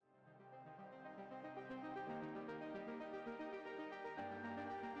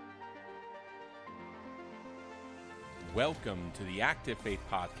Welcome to the Active Faith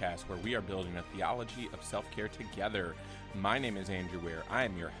Podcast, where we are building a theology of self-care together. My name is Andrew Ware. I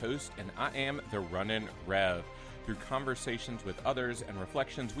am your host, and I am the Runnin' Rev. Through conversations with others and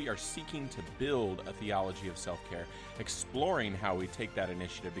reflections, we are seeking to build a theology of self-care, exploring how we take that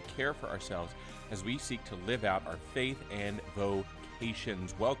initiative to care for ourselves as we seek to live out our faith and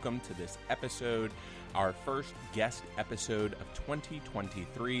vocations. Welcome to this episode, our first guest episode of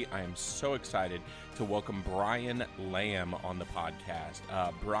 2023. I am so excited to welcome Brian Lamb on the podcast.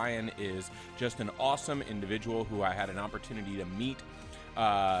 Brian is just an awesome individual who I had an opportunity to meet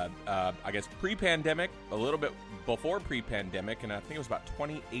I guess pre-pandemic, a little bit before pre-pandemic, and I think it was about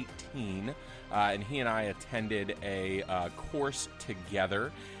 2018, and he and I attended a course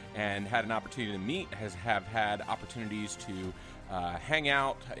together and had an opportunity to meet, have had opportunities to hang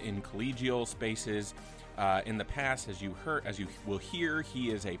out in collegial spaces in the past. As you will hear, he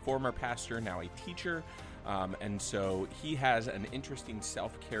is a former pastor, now a teacher, and so he has an interesting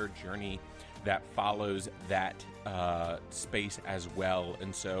self-care journey that follows that space as well.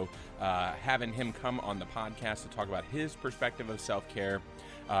 And so having him come on the podcast to talk about his perspective of self-care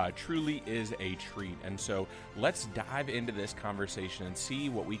truly is a treat. And so let's dive into this conversation and see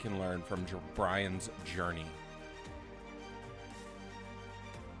what we can learn from Brian's journey.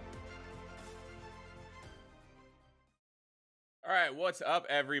 All right, what's up,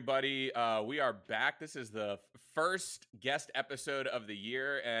 everybody? We are back. This is the first guest episode of the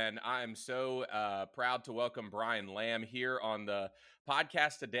year, and I'm so proud to welcome Brian Lamb here on the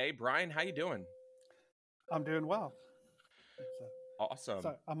podcast today. Brian, how you doing? I'm doing well. Awesome.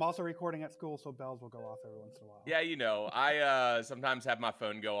 So I'm also recording at school, so bells will go off every once in a while. Yeah, you know, I sometimes have my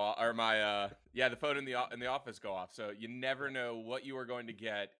phone go off, or the phone in the office go off. So you never know what you are going to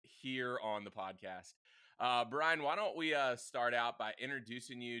get here on the podcast. Brian, why don't we start out by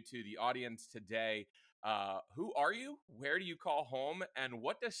introducing you to the audience today? Who are you? Where do you call home? And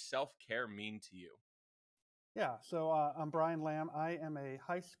what does self-care mean to you? Yeah, so I'm Brian Lamb. I am a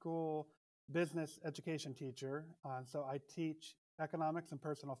high school business education teacher. So I teach economics and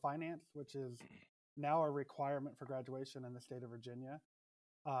personal finance, which is now a requirement for graduation in the state of Virginia.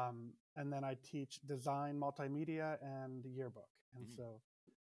 And then I teach design, multimedia, and yearbook. And so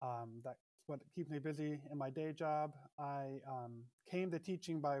that's what keeps me busy in my day job. I came to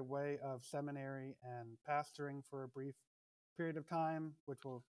teaching by way of seminary and pastoring for a brief period of time, which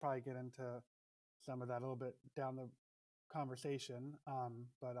we'll probably get into some of that a little bit down the conversation.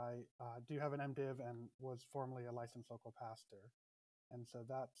 But I do have an MDiv and was formerly a licensed local pastor. And so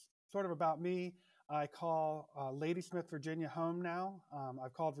that's sort of about me. I call Ladysmith, Virginia home now.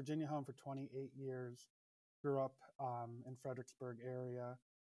 I've called Virginia home for 28 years. Grew up in Fredericksburg area.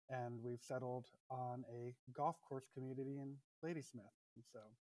 And we've settled on a golf course community in Ladysmith. And so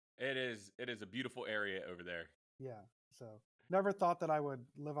it is a beautiful area over there. Yeah. So never thought that I would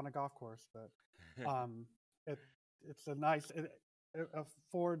live on a golf course, but it's a nice, it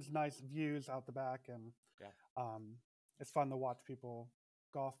affords nice views out the back, and it's fun to watch people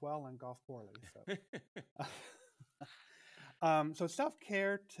golf well and golf poorly. So, so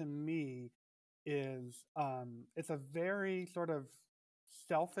self-care to me is it's a very sort of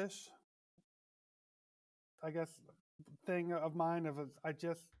selfish, I guess, thing of mine. I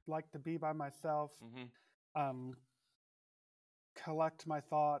just like to be by myself, collect my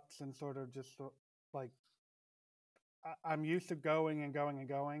thoughts, and sort of just like I'm used to going and going and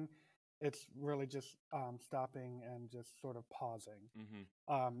going. It's really just stopping and just sort of pausing,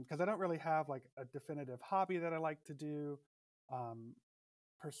 because I don't really have like a definitive hobby that I like to do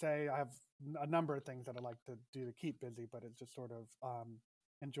per se. I have a number of things that I like to do to keep busy, but it's just sort of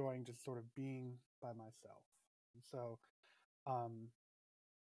enjoying just sort of being by myself. So,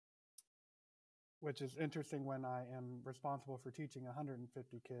 which is interesting when I am responsible for teaching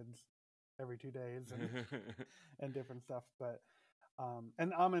 150 kids every 2 days and different stuff. But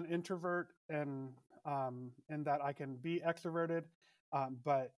and I'm an introvert, and in that I can be extroverted,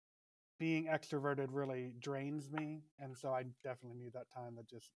 but being extroverted really drains me, and so I definitely need that time to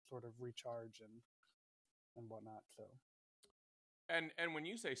just sort of recharge and whatnot. So. And when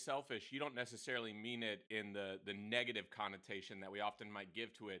you say selfish, you don't necessarily mean it in the negative connotation that we often might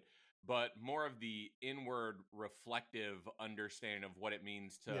give to it, but more of the inward reflective understanding of what it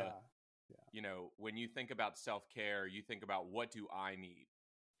means to, you know, when you think about self-care, you think about, what do I need?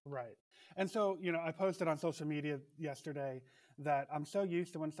 Right. And so, you know, I posted on social media yesterday that I'm so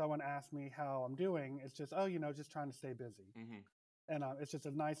used to when someone asks me how I'm doing, it's just, oh, you know, just trying to stay busy. And it's just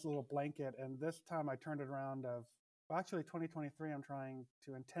a nice little blanket. And this time I turned it around of, well, actually 2023, I'm trying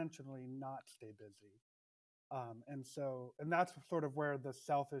to intentionally not stay busy. And that's sort of where the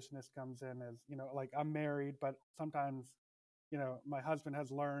selfishness comes in is, like I'm married, but sometimes, my husband has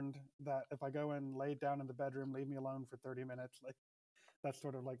learned that if I go in, lay down in the bedroom, leave me alone for 30 minutes, like that's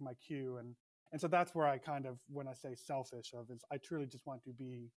sort of like my cue. And so that's where I kind of, when I say selfish of is I truly just want to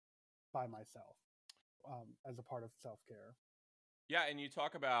be by myself, as a part of self-care. Yeah, and you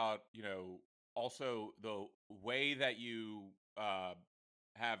talk about, also the way that you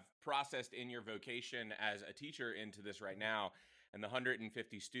have processed in your vocation as a teacher into this right now, and the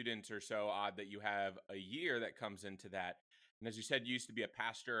 150 students or so odd that you have a year that comes into that. And as you said, you used to be a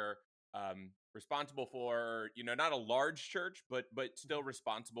pastor, responsible for, not a large church, but still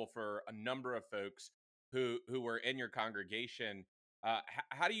responsible for a number of folks who were in your congregation.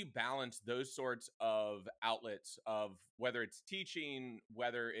 How do you balance those sorts of outlets of whether it's teaching,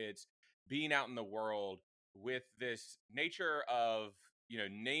 whether it's being out in the world, with this nature of,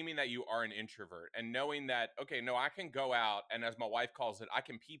 naming that you are an introvert and knowing that, okay, no, I can go out and, as my wife calls it, I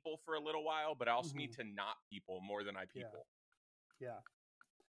can people for a little while, but I also Mm-hmm. need to not people more than I Yeah, people. yeah,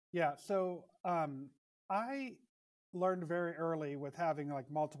 yeah. So I learned very early with having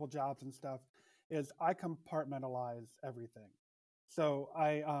like multiple jobs and stuff is I compartmentalize everything. So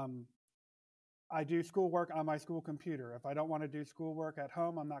I do schoolwork on my school computer. If I don't want to do schoolwork at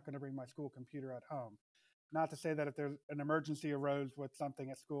home, I'm not going to bring my school computer at home. Not to say that if there's an emergency arose with something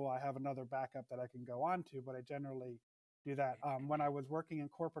at school, I have another backup that I can go on to, but I generally do that. When I was working in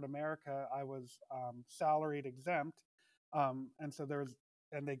corporate America, I was salaried exempt. And so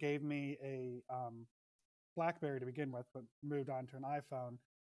and they gave me a BlackBerry to begin with, but moved on to an iPhone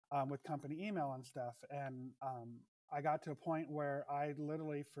with company email and stuff. And I got to a point where I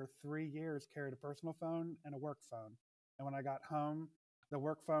literally for 3 years carried a personal phone and a work phone. And when I got home, the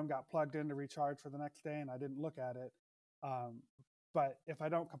work phone got plugged in to recharge for the next day, and I didn't look at it. Um, but if I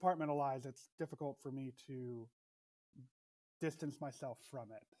don't compartmentalize, it's difficult for me to distance myself from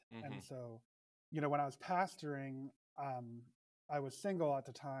it. Mm-hmm. And so, when I was pastoring, I was single at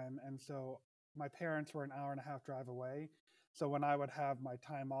the time. And so my parents were an hour and a half drive away. So when I would have my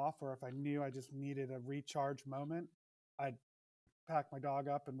time off, or if I knew I just needed a recharge moment, I'd pack my dog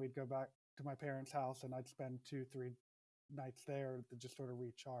up and we'd go back to my parents' house, and I'd spend 2, 3 nights there to just sort of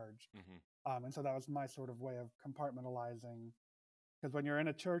recharge. Mm-hmm. And so that was my sort of way of compartmentalizing. Because when you're in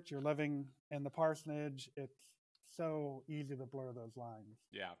a church, you're living in the parsonage, it's so easy to blur those lines.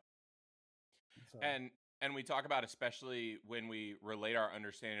 Yeah. So. And we talk about, especially when we relate our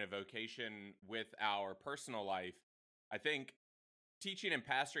understanding of vocation with our personal life, I think teaching and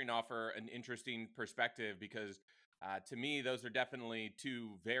pastoring offer an interesting perspective because to me, those are definitely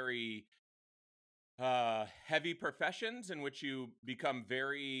two very heavy professions in which you become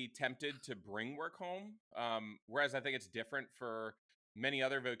very tempted to bring work home. Whereas I think it's different for many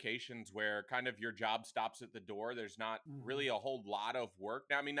other vocations where kind of your job stops at the door. There's not really a whole lot of work.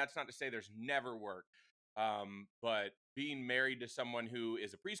 Now, I mean, that's not to say there's never work. But being married to someone who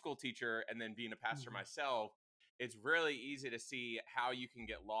is a preschool teacher and then being a pastor myself, it's really easy to see how you can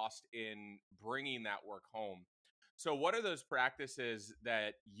get lost in bringing that work home. So what are those practices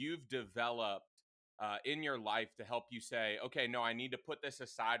that you've developed in your life to help you say, okay, no, I need to put this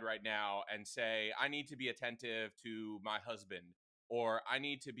aside right now and say, I need to be attentive to my husband, or I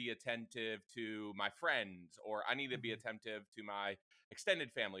need to be attentive to my friends, or I need to be attentive to my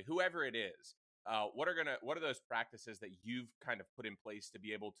extended family, whoever it is. What are those practices that you've kind of put in place to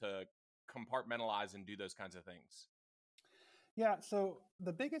be able to compartmentalize and do those kinds of things? Yeah. So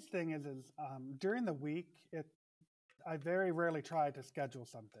the biggest thing is during the week, I very rarely try to schedule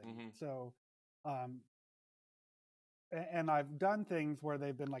something. Mm-hmm. So, um, and I've done things where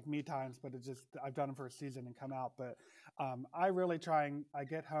they've been like me times, but I've done them for a season and come out. But I really try and I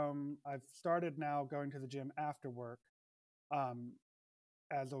get home. I've started now going to the gym after work, um,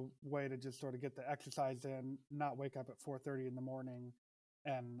 as a way to just sort of get the exercise in, not wake up at 4:30 in the morning,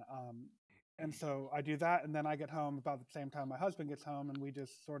 and so I do that, and then I get home about the same time my husband gets home, and we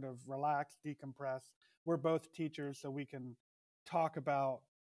just sort of relax, decompress. We're both teachers, so we can talk about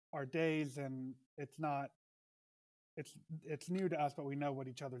our days, and it's new to us, but we know what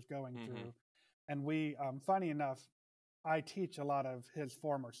each other's going through. And we, funny enough, I teach a lot of his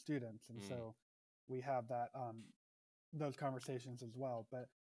former students, and so we have those conversations as well. But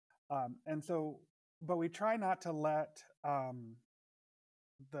we try not to let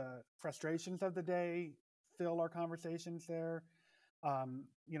the frustrations of the day fill our conversations there.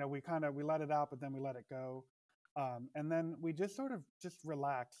 We let it out, but then we let it go. And then we just sort of just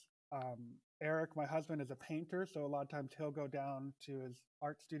relax. Eric, my husband, is a painter, so a lot of times he'll go down to his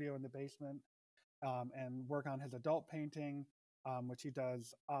art studio in the basement and work on his adult painting, which he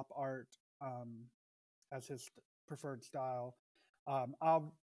does op art as his preferred style.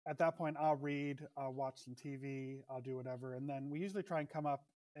 I'll At that point I'll read, I'll watch some TV, I'll do whatever, and then we usually try and come up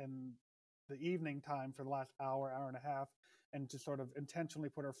in the evening time for the last hour and a half, and just sort of intentionally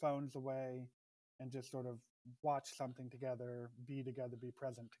put our phones away and just sort of watch something together, be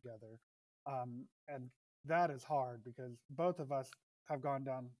present together. And that is hard because both of us have gone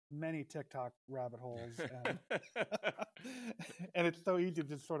down many TikTok rabbit holes, and and it's so easy to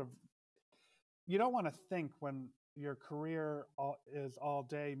just sort of, you don't want to think when your career is all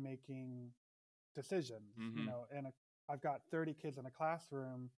day making decisions, Mm-hmm. and I've got 30 kids in a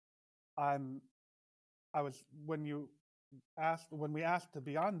classroom. I'm I was when we asked to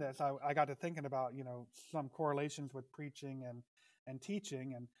be on this, I got to thinking about, some correlations with preaching and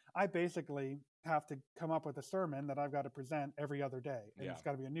teaching, and I basically have to come up with a sermon that I've got to present every other day, and Yeah. it's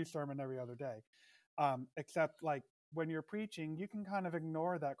got to be a new sermon every other day. Except like when you're preaching, you can kind of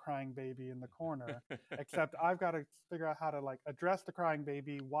ignore that crying baby in the corner. Except I've got to figure out how to like address the crying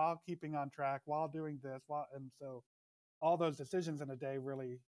baby while keeping on track, while doing this, and so all those decisions in a day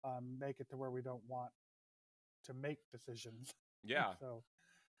really make it to where we don't want to make decisions. Yeah. So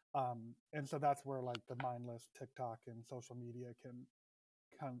and so that's where like the mindless TikTok and social media can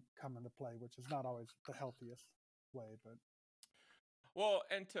come into play, which is not always the healthiest way, but Well,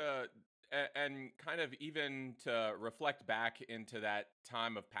 and kind of even to reflect back into that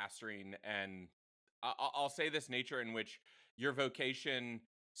time of pastoring, and I'll say this nature in which your vocation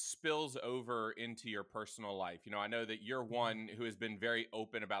spills over into your personal life. I know that you're one who has been very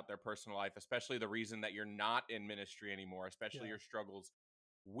open about their personal life, especially the reason that you're not in ministry anymore, especially yeah. your struggles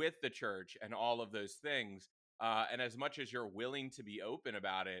with the church and all of those things. And as much as you're willing to be open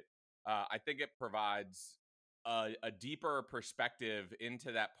about it, I think it provides a deeper perspective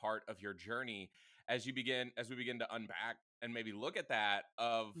into that part of your journey as we begin to unpack and maybe look at that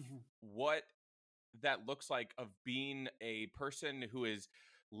of Mm-hmm. what that looks like of being a person who is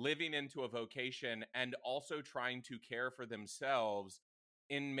living into a vocation and also trying to care for themselves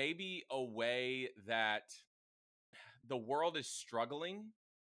in maybe a way that the world is struggling,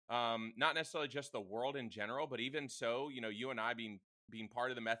 not necessarily just the world in general, but even so, you and I being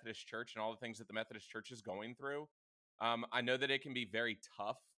part of the Methodist Church and all the things that the Methodist Church is going through. I know that it can be very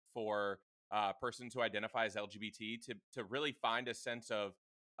tough for persons who identify as LGBT to really find a sense of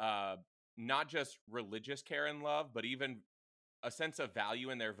uh, not just religious care and love, but even a sense of value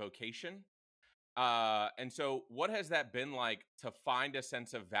in their vocation. And so, what has that been like to find a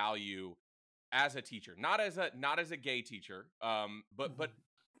sense of value as a teacher, not as a gay teacher, but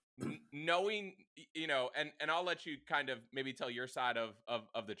Mm-hmm. knowing, and I'll let you kind of maybe tell your side of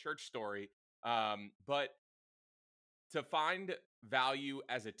the church story, but to find value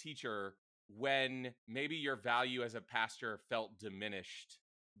as a teacher when maybe your value as a pastor felt diminished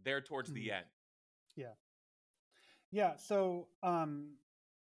there towards Mm-hmm. the end. Yeah. So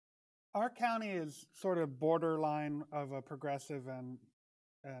our county is sort of borderline of a progressive and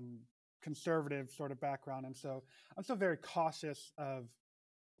conservative sort of background, and so I'm still very cautious of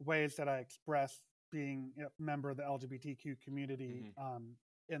ways that I express being a member of the LGBTQ community Mm-hmm.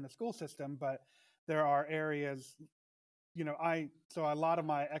 in the school system. But there are areas, so a lot of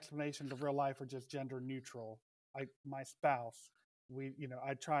my explanations of real life are just gender neutral. My spouse,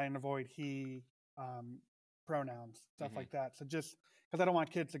 I try and avoid he pronouns, stuff Mm-hmm. like that. So just because I don't want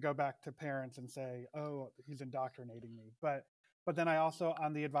kids to go back to parents and say, "Oh, he's indoctrinating me." But then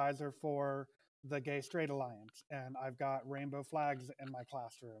I'm the advisor for the Gay Straight Alliance, and I've got rainbow flags in my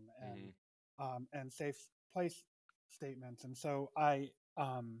classroom, Mm-hmm. and safe place statements, and so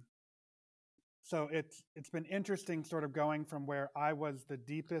it's been interesting, sort of going from where I was the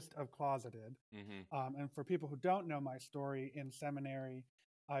deepest of closeted, Mm-hmm. and for people who don't know my story, in seminary,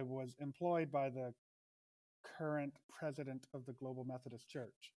 I was employed by the current president of the Global Methodist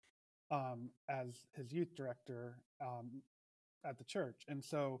Church as his youth director at the church. And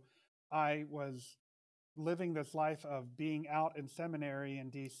so I was living this life of being out in seminary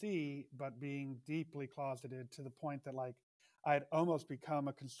in DC, but being deeply closeted to the point that like I'd almost become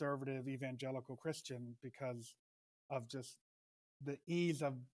a conservative evangelical Christian because of just the ease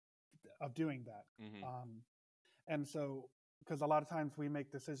of doing that. Mm-hmm. And so, because a lot of times we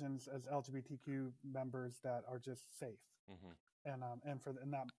make decisions as LGBTQ members that are just safe, Mm-hmm. and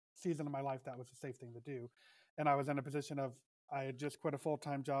in that season of my life, that was a safe thing to do. And I was in a position of, I had just quit a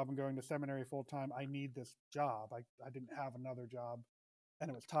full-time job and going to seminary full-time. I need this job. I didn't have another job, and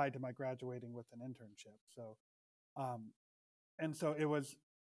it was tied to my graduating with an internship. So, and so it was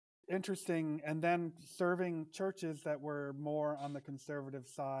interesting. And then serving churches that were more on the conservative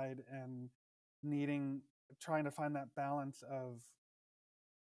side and trying to find that balance of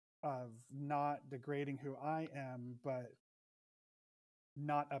of not degrading who I am, but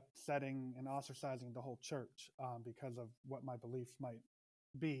not upsetting and ostracizing the whole church because of what my beliefs might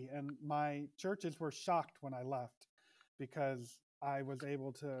be. And my churches were shocked when I left because I was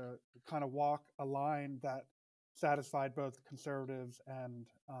able to kind of walk a line that satisfied both conservatives and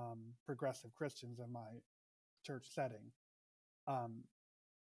progressive Christians in my church setting. Um,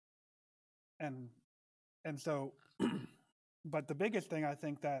 and and so, but the biggest thing I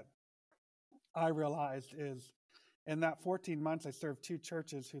think that I realized is in that 14 months, I served two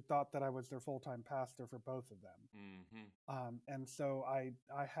churches who thought that I was their full-time pastor for both of them. And so I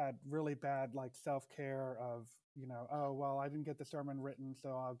had really bad like self-care of, oh, well, I didn't get the sermon written, so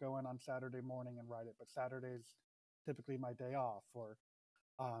I'll go in on Saturday morning and write it. But Saturday's typically my day off. Or,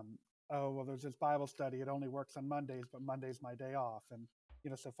 oh, well, there's this Bible study. It only works on Mondays, but Monday's my day off. And,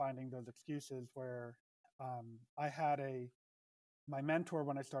 so finding those excuses where I had my mentor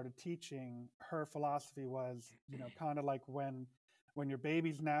when I started teaching, her philosophy was, kind of like when your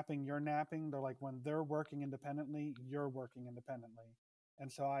baby's napping, you're napping. They're like when they're working independently, you're working independently.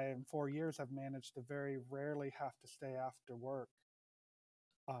 And so I, in 4 years, have managed to very rarely have to stay after work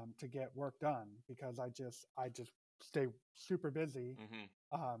to get work done because I just stay super busy.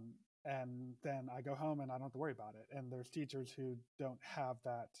 And then I go home and I don't have to worry about it. And there's teachers who don't have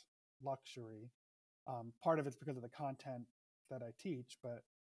that luxury. Part of it's because of the content that I teach, but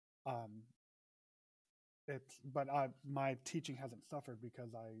my teaching hasn't suffered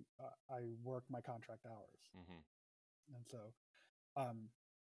because I work my contract hours. And so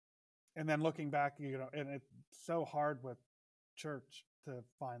and then looking back, and it's so hard with church to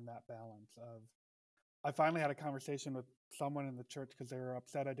find that balance of, I finally had a conversation with someone in the church because they were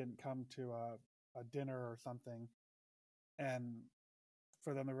upset I didn't come to a dinner or something, and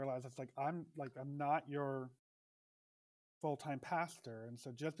for them to realize it's like I'm not your full-time pastor, and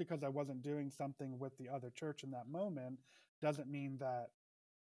so just because I wasn't doing something with the other church in that moment doesn't mean that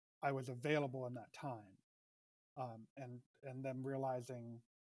I was available in that time. And them realizing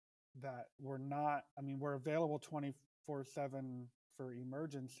that we're available 24/7 for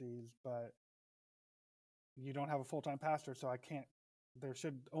emergencies, but you don't have a full-time pastor, so there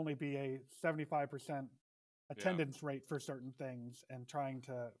should only be a 75% attendance rate for certain things, and trying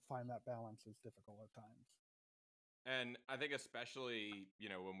to find that balance is difficult at times. And I think especially,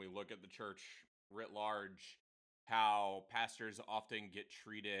 when we look at the church writ large, how pastors often get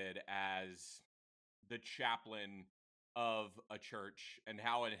treated as the chaplain of a church and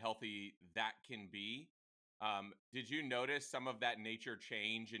how unhealthy that can be. Did you notice some of that nature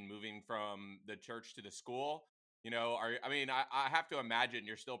change in moving from the church to the school? I have to imagine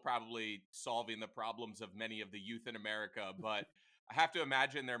you're still probably solving the problems of many of the youth in America, but I have to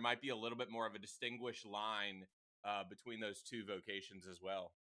imagine there might be a little bit more of a distinguished line between those two vocations as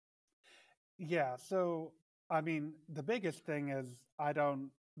well. Yeah. So, the biggest thing is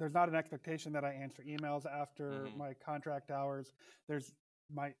there's not an expectation that I answer emails after my contract hours. There's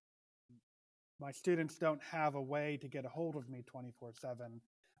my students don't have a way to get a hold of me 24/7,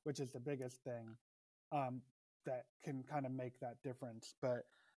 which is the biggest thing that can kind of make that difference. But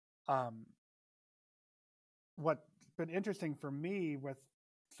what's been interesting for me with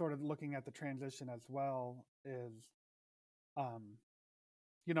sort of looking at the transition as well is,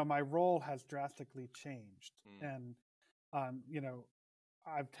 my role has drastically changed. And,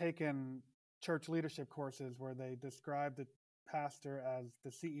 I've taken church leadership courses where they describe the pastor as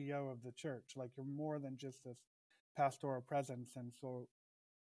the CEO of the church. Like, you're more than just this pastoral presence. And so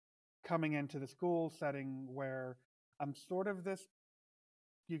coming into the school setting where I'm sort of this,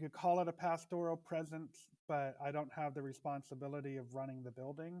 you could call it a pastoral presence, but I don't have the responsibility of running the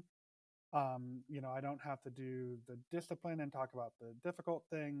building. I don't have to do the discipline and talk about the difficult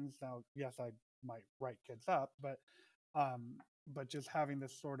things. Now, yes, I might write kids up, but just having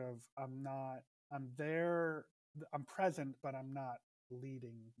this sort of, I'm there, I'm present, but I'm not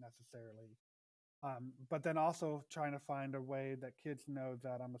leading necessarily. But then also trying to find a way that kids know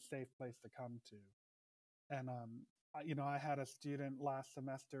that I'm a safe place to come to. And, I had a student last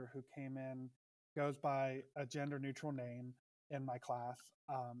semester who came in, goes by a gender neutral name in my class.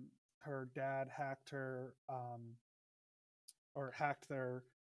 Her dad hacked their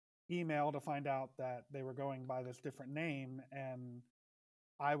email to find out that they were going by this different name. And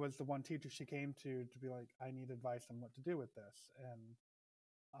I was the one teacher she came to be like, I need advice on what to do with this. And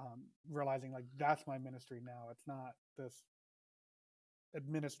realizing like that's my ministry now. It's not this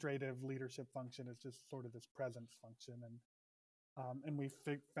administrative leadership function. It's just sort of this presence function. And we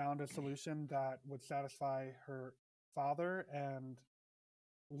found a solution that would satisfy her father and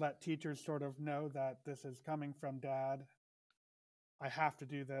let teachers sort of know that this is coming from dad. I have to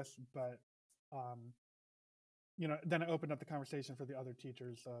do this, but then it opened up the conversation for the other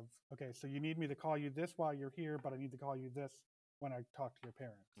teachers of, okay, so you need me to call you this while you're here, but I need to call you this when I talk to your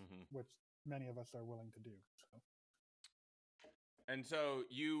parents, which many of us are willing to do. And so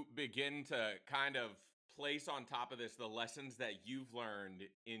you begin to kind of place on top of this the lessons that you've learned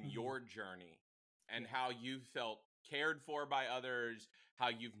in your journey and how you've felt cared for by others, how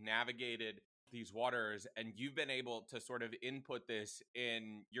you've navigated these waters, and you've been able to sort of input this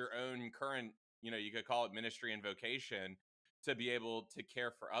in your own current, you could call it ministry and vocation, to be able to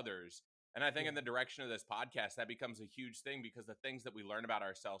care for others. And I think in the direction of this podcast, that becomes a huge thing because the things that we learn about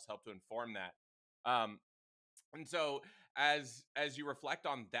ourselves help to inform that. And so as you reflect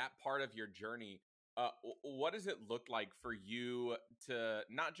on that part of your journey, what does it look like for you to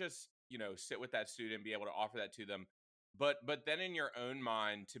not just, sit with that student and be able to offer that to them, but then in your own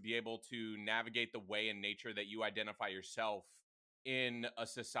mind to be able to navigate the way and nature that you identify yourself in a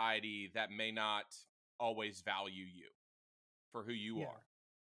society that may not always value you for who you are?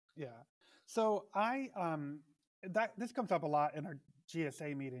 Yeah. So this comes up a lot in our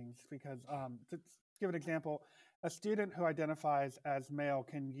GSA meetings because to give an example, a student who identifies as male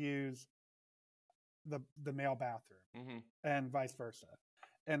can use the male bathroom and vice versa.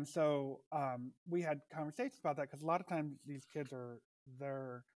 And so we had conversations about that because a lot of times these kids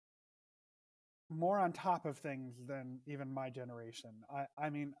they're more on top of things than even my generation. I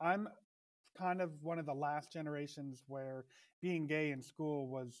mean, I'm kind of one of the last generations where being gay in school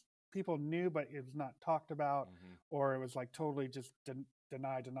was people knew, but it was not talked about, or it was like totally just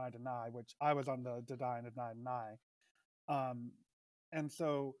deny, which I was on the deny. And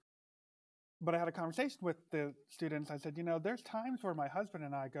so, but I had a conversation with the students. I said, there's times where my husband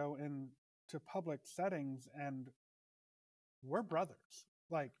and I go into public settings and we're brothers.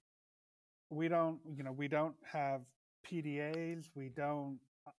 Like we don't have PDAs. We don't,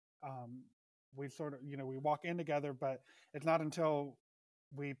 we sort of, we walk in together, but it's not until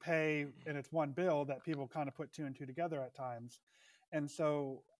we pay and it's one bill that people kind of put two and two together at times. And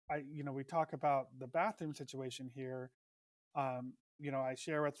so we talk about the bathroom situation here. I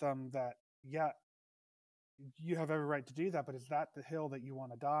share with them that, yeah, you have every right to do that, but is that the hill that you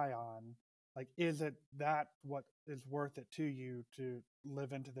want to die on? Like, is it that what is worth it to you to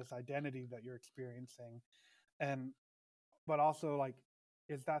live into this identity that you're experiencing? But also, like,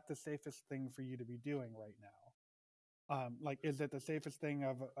 is that the safest thing for you to be doing right now? Like, is it the safest thing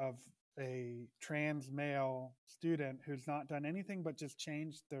of a trans male student who's not done anything but just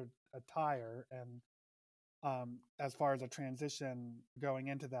changed their attire and as far as a transition going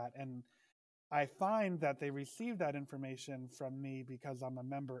into that? And I find that they receive that information from me because I'm a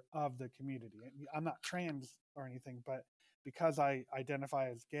member of the community. I'm not trans or anything, but because I identify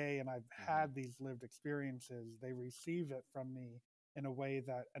as gay and I've had these lived experiences, they receive it from me in a way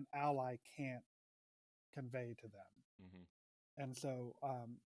that an ally can't convey to them. And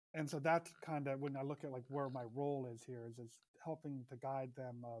so that's kind of when I look at like where my role is here is helping to guide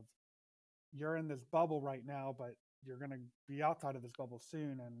them of, you're in this bubble right now, but you're going to be outside of this bubble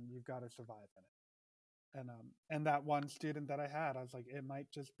soon and you've got to survive in it. And that one student that I had, I was like, it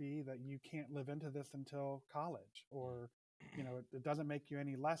might just be that you can't live into this until college, or it doesn't make you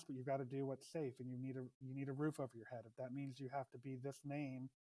any less, but you've got to do what's safe, and you need a roof over your head. If that means you have to be this name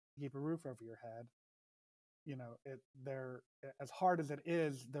to keep a roof over your head, as hard as it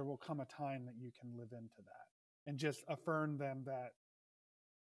is, there will come a time that you can live into that, and just affirm them that.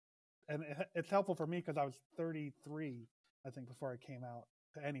 And it's helpful for me because I was 33, I think, before I came out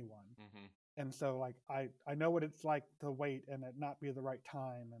to anyone. And so like I know what it's like to wait and it not be the right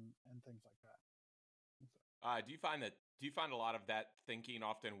time and things like that. Do you find a lot of that thinking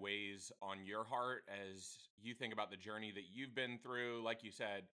often weighs on your heart as you think about the journey that you've been through? Like you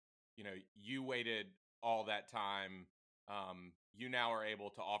said, you waited all that time. You now are able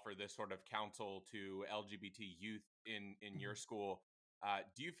to offer this sort of counsel to LGBT youth in your school.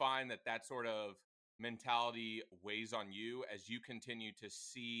 Do you find that sort of mentality weighs on you as you continue to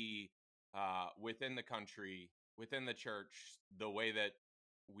see within the country, within the church, the way that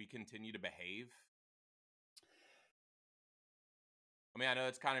we continue to behave? I mean, I know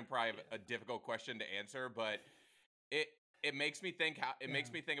it's kind of probably a difficult question to answer, but it makes me think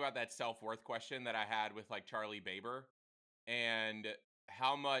makes me think about that self-worth question that I had with like Charlie Baber, and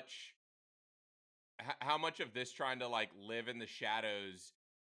how much of this trying to like live in the shadows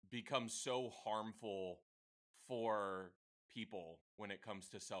becomes so harmful for people when it comes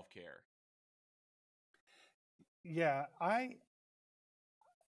to self-care. Yeah,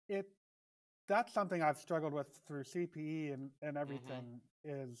 that's something I've struggled with through CPE and everything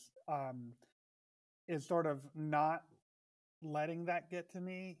is sort of not letting that get to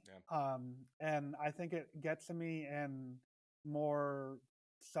me. Yeah. And I think it gets to me in more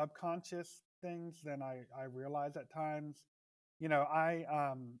subconscious things than I realize at times.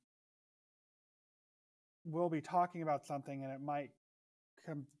 I will be talking about something and it might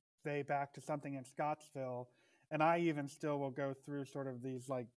convey back to something in Scottsville. And I even still will go through sort of these,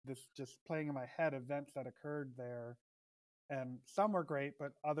 like, this just playing in my head events that occurred there. And some were great,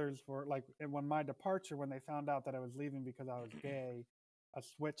 but others were like, and when my departure, when they found out that I was leaving because I was gay, a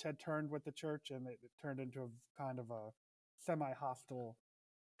switch had turned with the church, and it turned into a kind of a semi-hostile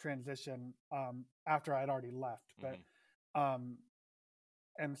transition after I'd already left. Um,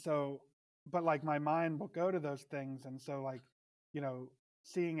 and so, but like my mind will go to those things, and so like,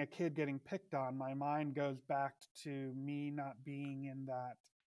 seeing a kid getting picked on, my mind goes back to me not being in that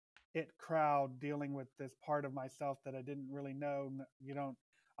it crowd, dealing with this part of myself that I didn't really know.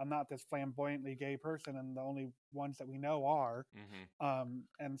 I'm not this flamboyantly gay person, and the only ones that we know are.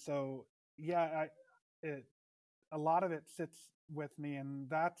 And so, yeah, a lot of it sits with me, and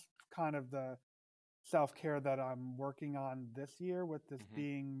that's kind of the self-care that I'm working on this year, with this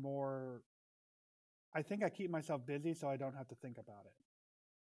being more, I think I keep myself busy so I don't have to think about it.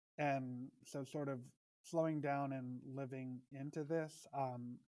 And so sort of slowing down and living into this,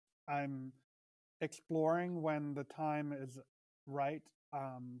 I'm exploring when the time is right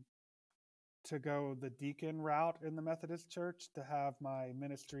to go the deacon route in the Methodist Church, to have my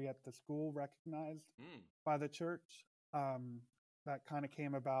ministry at the school recognized by the church. That kind of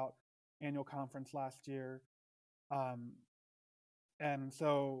came about annual conference last year. And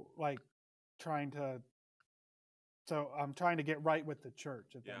so like I'm trying to get right with the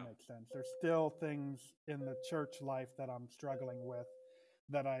church, if that makes sense. There's still things in the church life that I'm struggling with,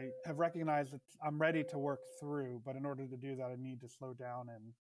 that I have recognized that I'm ready to work through, but in order to do that, I need to slow down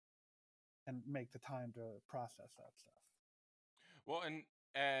and make the time to process that stuff. Well,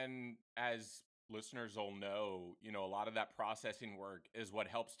 and as listeners will know, a lot of that processing work is what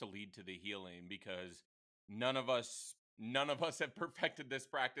helps to lead to the healing, because none of us have perfected this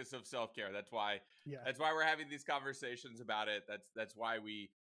practice of self-care. That's why we're having these conversations about it. That's why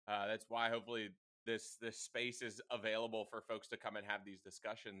hopefully this space is available for folks to come and have these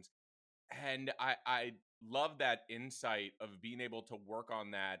discussions. And I love that insight of being able to work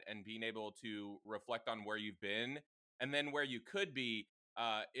on that and being able to reflect on where you've been and then where you could be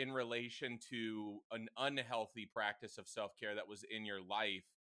in relation to an unhealthy practice of self-care that was in your life,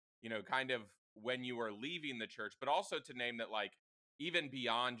 kind of when you were leaving the church, but also to name that, like, even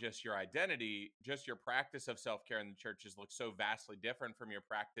beyond just your identity, just your practice of self-care in the churches looks so vastly different from your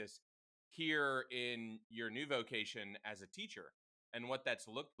practice here in your new vocation as a teacher and what that's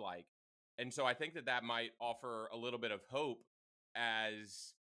looked like. And so I think that might offer a little bit of hope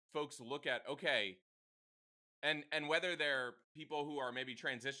as folks look at, okay, and whether they're people who are maybe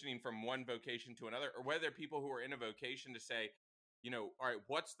transitioning from one vocation to another, or whether they're people who are in a vocation to say, all right,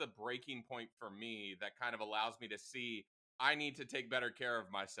 what's the breaking point for me that kind of allows me to see I need to take better care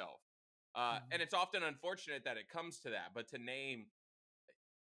of myself? And it's often unfortunate that it comes to that, but to name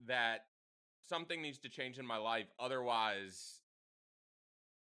that something needs to change in my life, otherwise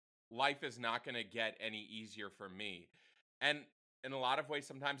life is not going to get any easier for me. And in a lot of ways,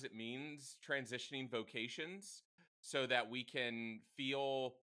 sometimes it means transitioning vocations so that we can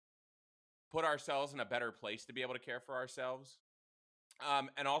put ourselves in a better place to be able to care for ourselves.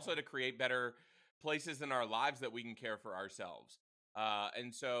 And also to create better places in our lives that we can care for ourselves.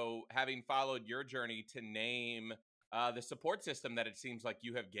 And so having followed your journey to name the support system that it seems like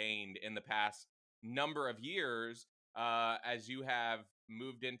you have gained in the past number of years, as you have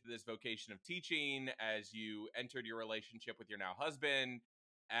moved into this vocation of teaching, as you entered your relationship with your now husband,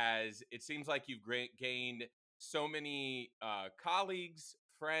 as it seems like you've gained so many colleagues,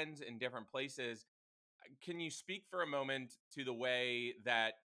 friends in different places. Can you speak for a moment to the way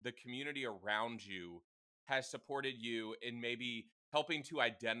that the community around you has supported you in maybe helping to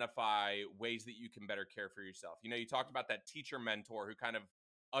identify ways that you can better care for yourself? You talked about that teacher mentor who kind of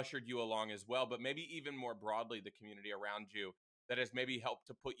ushered you along as well, but maybe even more broadly, the community around you that has maybe helped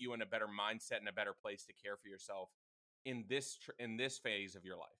to put you in a better mindset and a better place to care for yourself in this phase of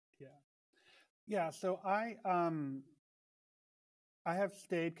your life. Yeah. So I have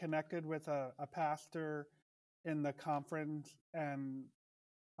stayed connected with a pastor in the conference, and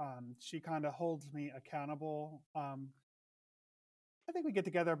she kind of holds me accountable. I think we get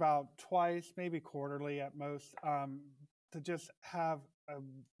together about twice, maybe quarterly at most, to just have a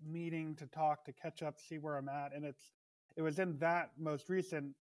meeting to talk, to catch up, see where I'm at. And it was in that most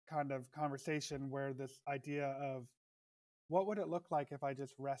recent kind of conversation where this idea of what would it look like if I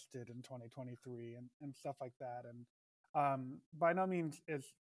just rested in 2023 and stuff like that. And By no means is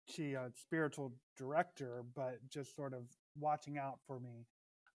she a spiritual director, but just sort of watching out for me.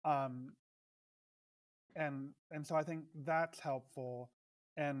 Um, and so I think that's helpful.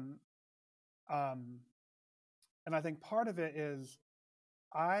 And um, and I think part of it is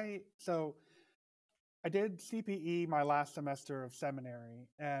so I did CPE my last semester of seminary,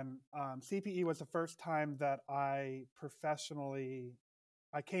 and CPE was the first time that I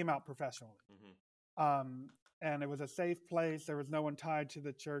came out professionally. Um, and it was a safe place. There was no one tied to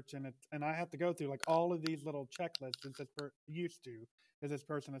the church, and I had to go through like all of these little checklists. Is this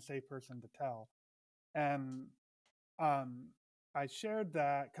person a safe person to tell? And um, I shared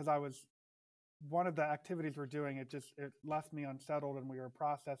that because I was one of the activities we're doing. It left me unsettled, and we were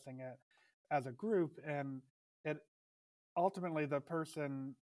processing it as a group, and it ultimately the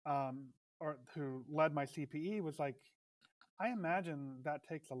person or who led my CPE was like, I imagine that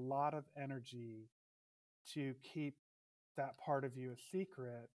takes a lot of energy to keep that part of you a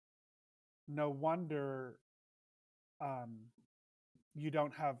secret. No wonder um, you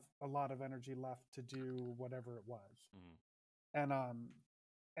don't have a lot of energy left to do whatever it was. And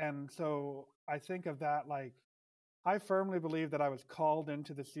and so I think of that like I firmly believe that I was called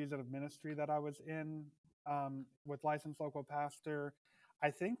into the season of ministry that I was in with licensed local pastor. I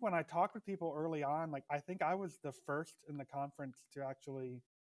think when I talked with people early on, like I think I was the first in the conference to actually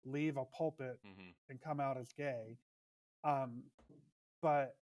leave a pulpit and come out as gay.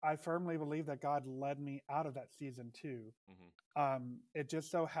 But I firmly believe that God led me out of that season too. It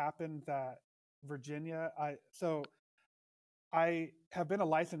just so happened that Virginia, I have been a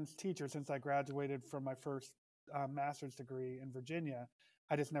licensed teacher since I graduated from my first master's degree in Virginia.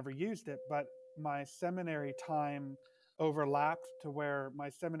 I just never used it, but my seminary time overlapped to where my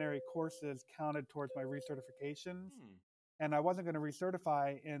seminary courses counted towards my recertifications. And I wasn't going to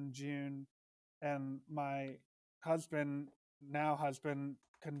recertify in June. And my now husband,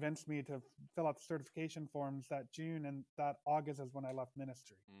 convinced me to fill out the certification forms that June, and that August is when I left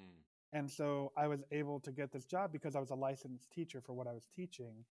ministry. And so I was able to get this job because I was a licensed teacher for what I was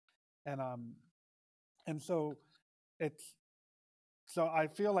teaching. And so I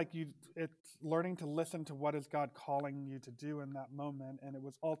feel like it's learning to listen to what is God calling you to do in that moment. And it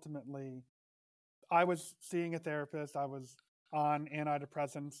was ultimately, I was seeing a therapist, I was on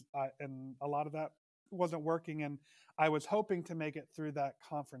antidepressants, and a lot of that wasn't working. And I was hoping to make it through that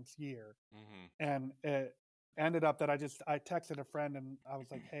conference year. And it ended up that I texted a friend and I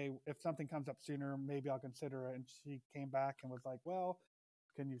was like, hey, if something comes up sooner, maybe I'll consider it. And she came back and was like, well,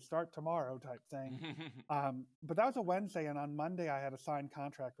 can you start tomorrow type thing? But that was a Wednesday. And on Monday, I had a signed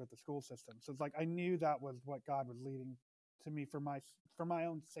contract with the school system. So it's like, I knew that was what God was leading to me for my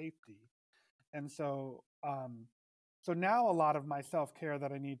own safety. And so, so now a lot of my self-care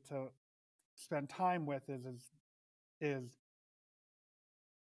that I need to spend time with is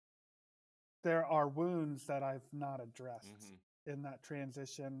there are wounds that I've not addressed in that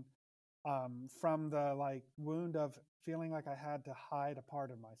transition, from the like wound of feeling like I had to hide a part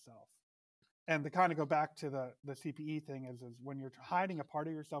of myself. And to kind of go back to the CPE thing is when you're hiding a part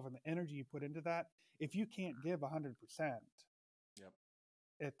of yourself and the energy you put into that, if you can't give 100%,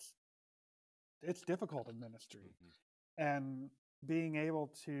 it's difficult in ministry. And being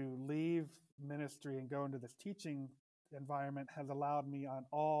able to leave ministry and go into this teaching environment has allowed me on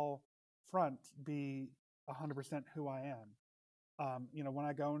all fronts be 100% who I am. When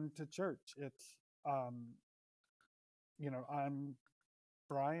I go into church, it's I'm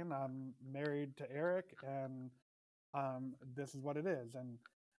Brian, I'm married to Eric, and this is what it is.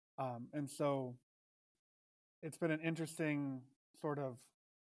 And so it's been interesting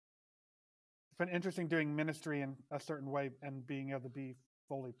doing ministry in a certain way and being able to be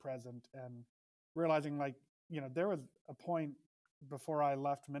fully present and realizing there was a point before I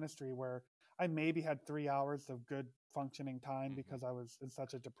left ministry where I maybe had 3 hours of good functioning time because I was in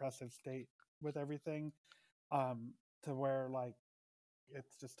such a depressive state with everything, to where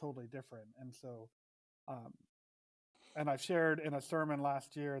it's just totally different. And so, and I shared in a sermon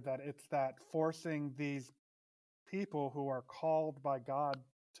last year that it's that forcing these people who are called by God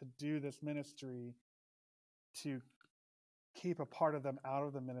to do this ministry to keep a part of them out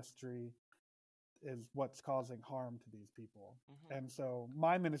of the ministry is what's causing harm to these people. And so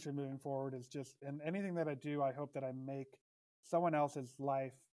my ministry moving forward is just, and anything that I do, I hope that I make someone else's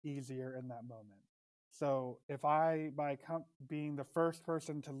life easier in that moment. So if I, by being the first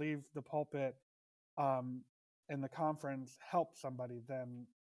person to leave the pulpit in the conference, help somebody, then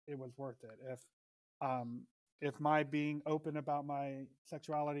it was worth it. If my being open about my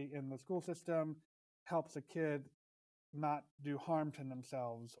sexuality in the school system helps a kid not do harm to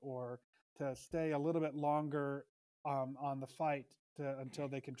themselves or to stay a little bit longer on the fight until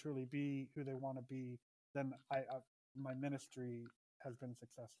they can truly be who they want to be, then my ministry has been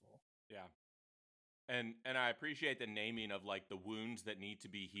successful. Yeah. And I appreciate the naming of like the wounds that need to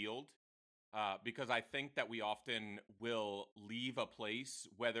be healed, because I think that we often will leave a place,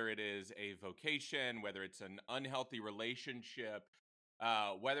 whether it is a vocation, whether it's an unhealthy relationship,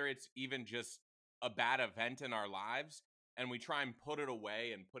 whether it's even just a bad event in our lives, and we try and put it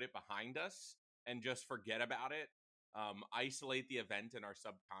away and put it behind us and just forget about it, isolate the event in our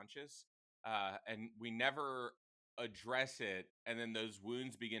subconscious, and we never address it, and then those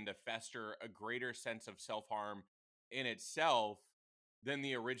wounds begin to fester, a greater sense of self-harm in itself than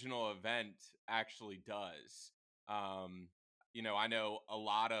the original event actually does. Um, I know a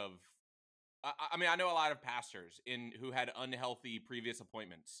lot of, I know a lot of pastors who had unhealthy previous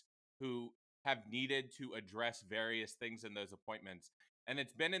appointments, who have needed to address various things in those appointments. And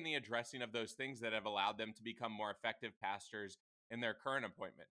it's been in the addressing of those things that have allowed them to become more effective pastors in their current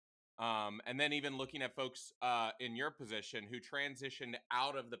appointment. And then even looking at folks in your position who transitioned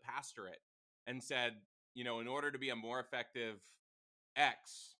out of the pastorate and said, in order to be a more effective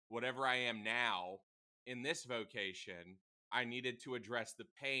X, whatever I am now in this vocation, I needed to address the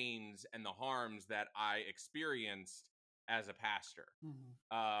pains and the harms that I experienced as a pastor.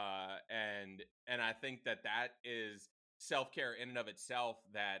 Mm-hmm. And I think that is self-care in and of itself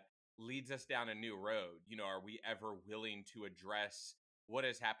that leads us down a new road. Are we ever willing to address what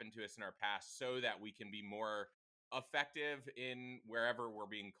has happened to us in our past so that we can be more effective in wherever we're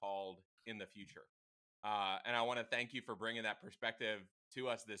being called in the future? And I want to thank you for bringing that perspective to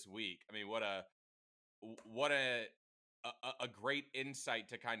us this week. I mean, what a great insight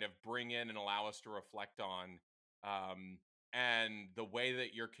to kind of bring in and allow us to reflect on, and the way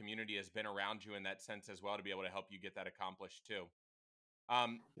that your community has been around you in that sense as well, to be able to help you get that accomplished too.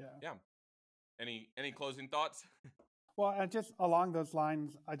 Yeah. Any closing thoughts? Well, and just along those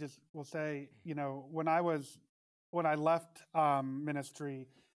lines, I just will say, when I left ministry,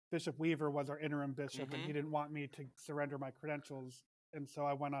 Bishop Weaver was our interim bishop, and he didn't want me to surrender my credentials, and so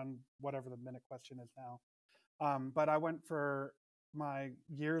I went on whatever the minute question is now. But I went for my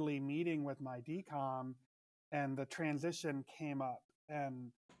yearly meeting with my DCOM, and the transition came up,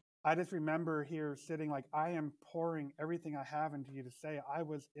 and I just remember here sitting like, I am pouring everything I have into you to say. I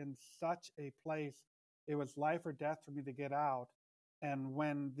was in such a place. It was life or death for me to get out. And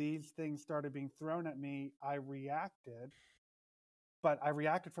when these things started being thrown at me, I reacted. But I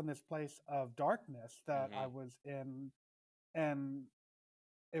reacted from this place of darkness that I was in. And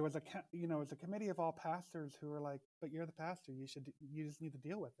it was a committee of all pastors who were like, but you're the pastor. You just need to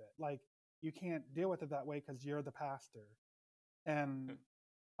deal with it. Like, you can't deal with it that way because you're the pastor. And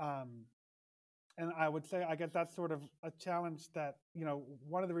and I would say, I guess that's sort of a challenge that,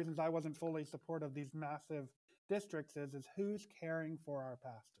 one of the reasons I wasn't fully supportive of these massive districts is who's caring for our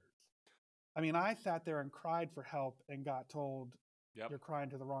pastors. I mean, I sat there and cried for help and got told, you're crying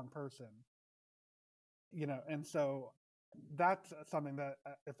to the wrong person. And so that's something that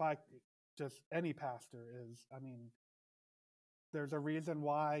if I just any pastor is, I mean, there's a reason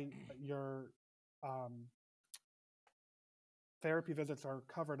why your therapy visits are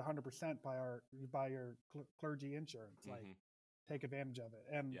covered 100% by your clergy insurance. Like, take advantage of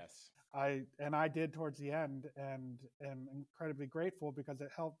it. And yes, I did towards the end, and am incredibly grateful because it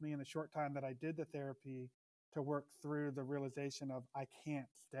helped me in the short time that I did the therapy to work through the realization of I can't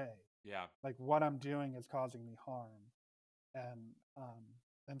stay. Yeah. Like, what I'm doing is causing me harm.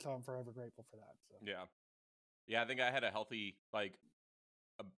 And so I'm forever grateful for that. So yeah, I think I had a healthy, like,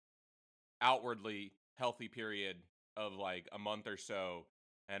 outwardly healthy period of like a month or so,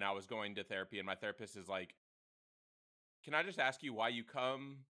 and I was going to therapy, and my therapist is like, can I just ask you why you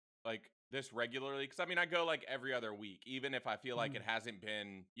come like this regularly? Because I mean, I go like every other week, even if I feel like it hasn't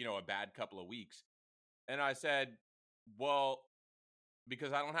been, a bad couple of weeks. And I said, well,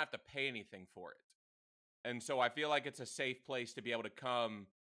 because I don't have to pay anything for it. And so I feel like it's a safe place to be able to come.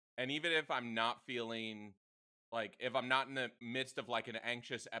 And even if I'm not feeling like, if I'm not in the midst of like an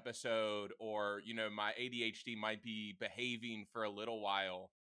anxious episode, or, my ADHD might be behaving for a little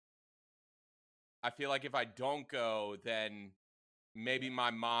while, I feel like if I don't go, then maybe my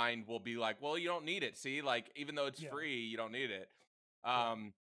mind will be like, well, you don't need it. See, like, even though it's free, you don't need it.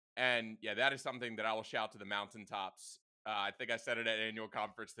 And that is something that I will shout to the mountaintops. I think I said it at annual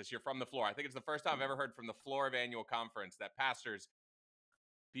conference this year from the floor. I think it's the first time I've ever heard from the floor of annual conference that pastors,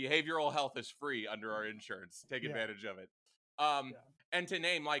 behavioral health is free under our insurance. Take advantage of it. And to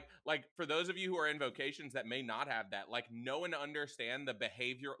name, like for those of you who are in vocations that may not have that, like, know and understand the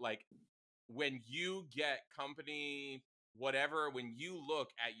behavior, like, when you get company, whatever, when you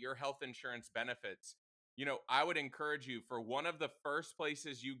look at your health insurance benefits, I would encourage you, for one of the first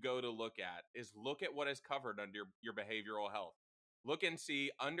places you go to look at what is covered under your behavioral health. Look and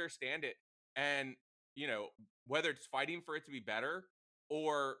see, understand it. And, whether it's fighting for it to be better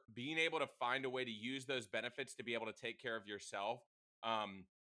or being able to find a way to use those benefits to be able to take care of yourself,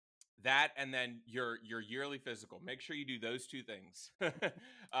 that and then your yearly physical. Make sure you do those two things,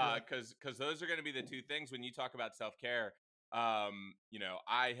 because those are going to be the two things when you talk about self-care.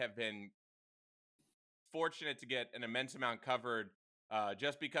 I have been fortunate to get an immense amount covered,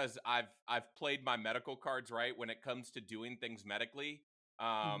 just because I've played my medical cards right when it comes to doing things medically,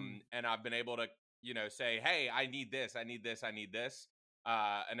 and I've been able to say, hey, I need this, I need this, I need this.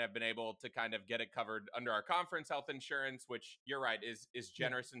 And I've been able to kind of get it covered under our conference health insurance, which you're right is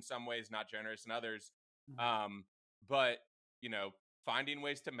generous in some ways, not generous in others. But finding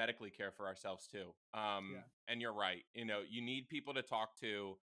ways to medically care for ourselves too. And you're right. You need people to talk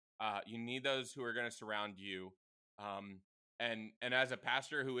to. You need those who are going to surround you. And as a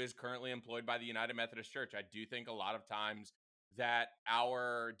pastor who is currently employed by the United Methodist Church, I do think a lot of times that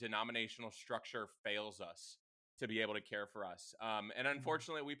our denominational structure fails us to be able to care for us. And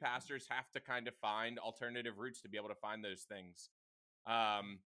unfortunately, we pastors have to kind of find alternative routes to be able to find those things.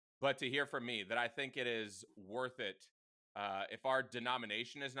 But to hear from me that I think it is worth it. If our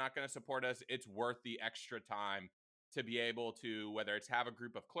denomination is not going to support us, it's worth the extra time to be able to, whether it's have a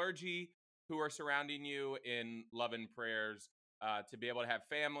group of clergy who are surrounding you in love and prayers, to be able to have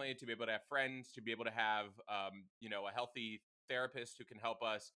family, to be able to have friends, to be able to have, a healthy therapist who can help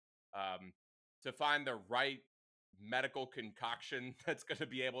us, to find the right medical concoction that's going to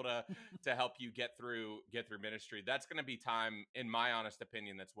be able to help you get through ministry. That's going to be time, in my honest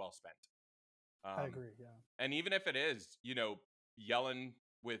opinion, that's well spent. I agree. Yeah. And even if it is, yelling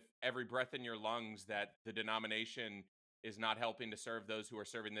with every breath in your lungs that the denomination is not helping to serve those who are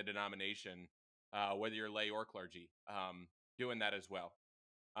serving the denomination, whether you're lay or clergy, doing that as well.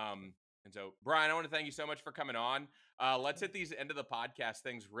 And so, Brian, I want to thank you so much for coming on. Let's hit these end of the podcast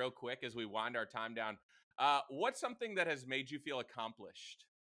things real quick as we wind our time down. What's something that has made you feel accomplished?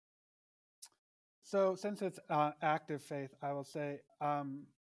 So since it's active faith, I will say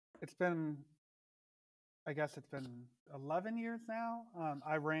it's been 11 years now.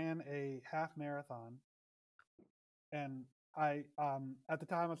 I ran a half marathon, and I at the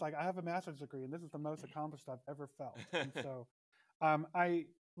time was like, I have a master's degree, and this is the most accomplished I've ever felt. And so I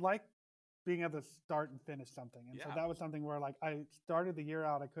like being able to start and finish something. And so that was something where, like, I started the year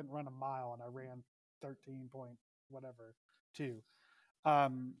out, I couldn't run a mile, and I ran 13 point whatever 2.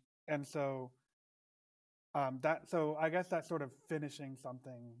 And so so I guess that sort of finishing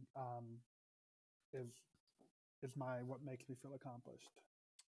something is what makes me feel accomplished.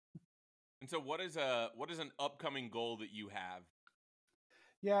 And so what is an upcoming goal that you have?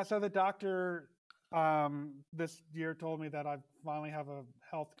 Yeah, so the doctor this year told me that I finally have a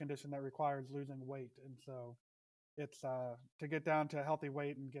health condition that requires losing weight, and so it's to get down to a healthy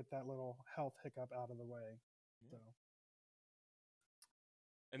weight and get that little health hiccup out of the way. So.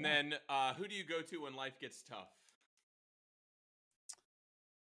 And then who do you go to when life gets tough?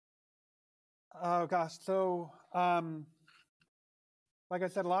 Oh gosh, so like I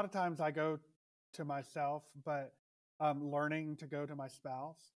said, a lot of times I go to myself, but learning to go to my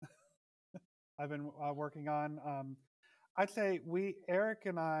spouse. I've been working on. I'd say Eric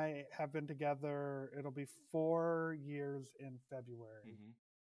and I have been together. It'll be 4 years in February,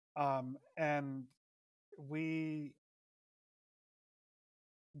 and we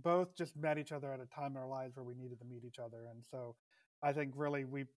both just met each other at a time in our lives where we needed to meet each other, and so I think really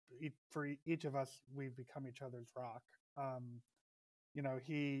for each of us, we've become each other's rock.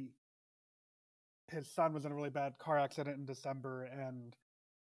 His son was in a really bad car accident in December, and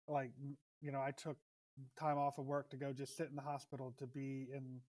I took time off of work to go just sit in the hospital to be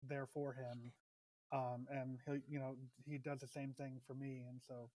there for him. And he does the same thing for me. And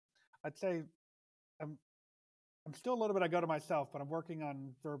so I'd say I'm still a little bit, I go to myself, but I'm working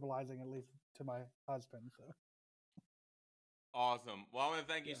on verbalizing at least to my husband. So. Awesome. Well, I want to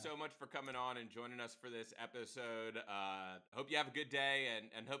thank you so much for coming on and joining us for this episode. Hope you have a good day,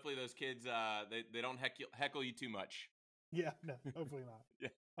 and hopefully those kids, they don't heckle you too much. Yeah, no, hopefully not. Yeah.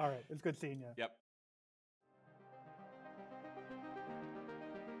 All right. It's good seeing you. Yep.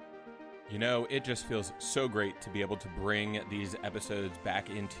 It just feels so great to be able to bring these episodes back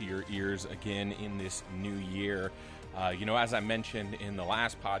into your ears again in this new year. As I mentioned in the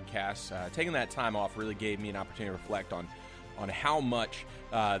last podcast, taking that time off really gave me an opportunity to reflect on how much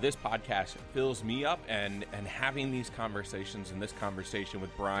this podcast fills me up, and having these conversations and this conversation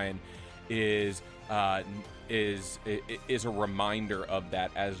with Brian is a reminder of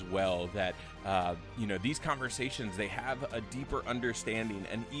that as well, that these conversations, they have a deeper understanding.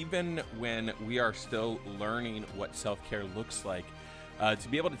 And even when we are still learning what self-care looks like, to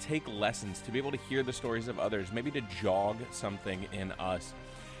be able to take lessons, to be able to hear the stories of others, maybe to jog something in us.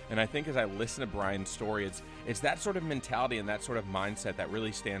 And I think as I listen to Brian's story, it's that sort of mentality and that sort of mindset that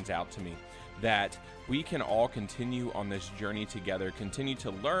really stands out to me, that we can all continue on this journey together, continue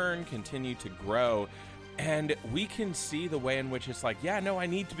to learn, continue to grow, and we can see the way in which it's like, yeah, no, I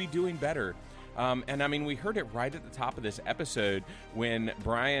need to be doing better. And I mean, we heard it right at the top of this episode when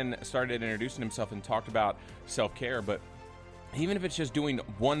Brian started introducing himself and talked about self-care, but even if it's just doing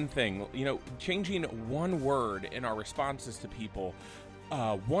one thing, changing one word in our responses to people,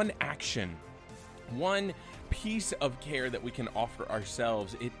 one action, one piece of care that we can offer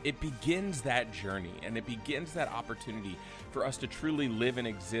ourselves, it begins that journey, and it begins that opportunity for us to truly live and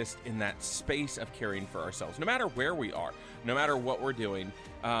exist in that space of caring for ourselves, no matter where we are, no matter what we're doing,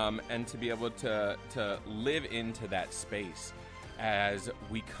 and to be able to live into that space as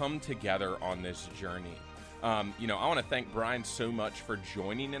we come together on this journey. I want to thank Brian so much for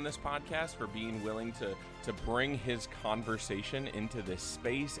joining in this podcast, for being willing to bring his conversation into this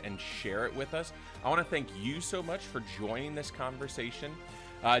space and share it with us. I want to thank you so much for joining this conversation.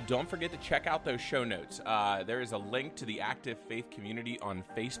 Don't forget to check out those show notes. There is a link to the Active Faith Community on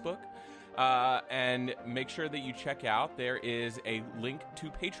Facebook. And make sure that you check out, there is a link to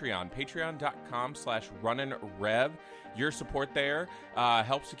Patreon, patreon.com/runninrev. Your support there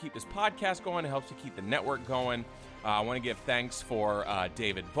helps to keep this podcast going, it helps to keep the network going. I want to give thanks for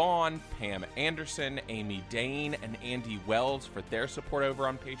David Vaughn, Pam Anderson, Amy Dane, and Andy Wells for their support over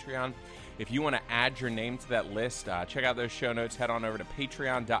on Patreon. If you want to add your name to that list, check out those show notes. Head on over to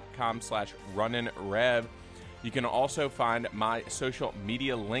patreon.com/runninrev. You can also find my social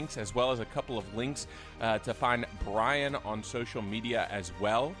media links, as well as a couple of links to find Brian on social media as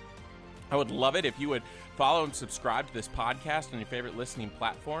well. I would love it if you would follow and subscribe to this podcast on your favorite listening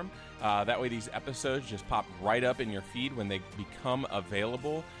platform. That way these episodes just pop right up in your feed when they become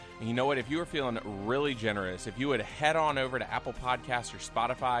available. And you know what? If you are feeling really generous, if you would head on over to Apple Podcasts or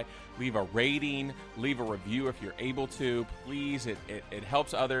Spotify, leave a rating, leave a review if you're able to. Please, it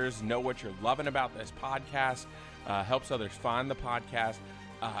helps others know what you're loving about this podcast, helps others find the podcast.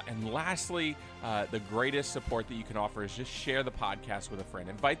 And lastly, the greatest support that you can offer is just share the podcast with a friend.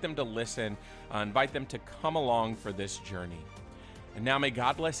 Invite them to listen, invite them to come along for this journey. And now may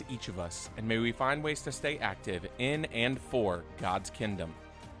God bless each of us, and may we find ways to stay active in and for God's kingdom.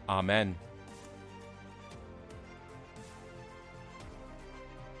 Amen.